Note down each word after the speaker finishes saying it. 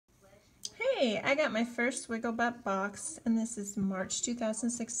Hey, I got my first Wigglebutt box, and this is March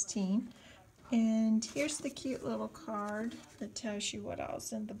 2016. And here's the cute little card that tells you what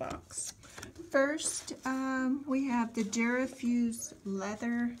else in the box. First, we have the Durafuse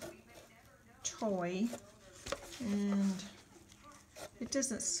leather toy, and it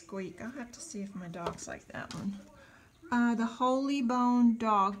doesn't squeak. I'll have to see if my dogs like that one. The Holy Bone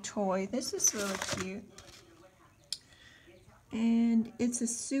dog toy. This is really cute. And it's a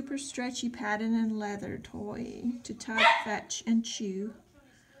super stretchy pattern and leather toy to tug, fetch, and chew.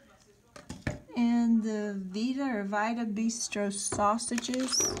 And the Vita Bistro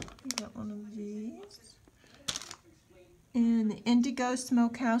sausages. I got one of these. And the Indigo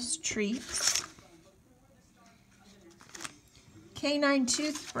Smokehouse treats. Canine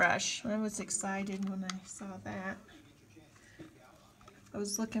toothbrush. I was excited when I saw that. I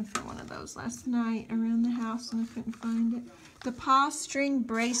was looking for one of those last night around the house and I couldn't find it. The paw string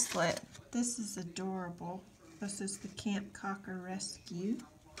bracelet. This is adorable. This is the Camp Cocker Rescue.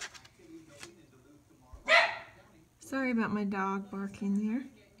 Sorry about my dog barking there.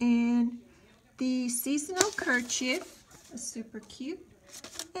 And the seasonal kerchief is super cute.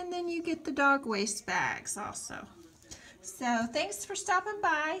 And then you get the dog waste bags also. So thanks for stopping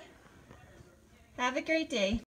by. Have a great day.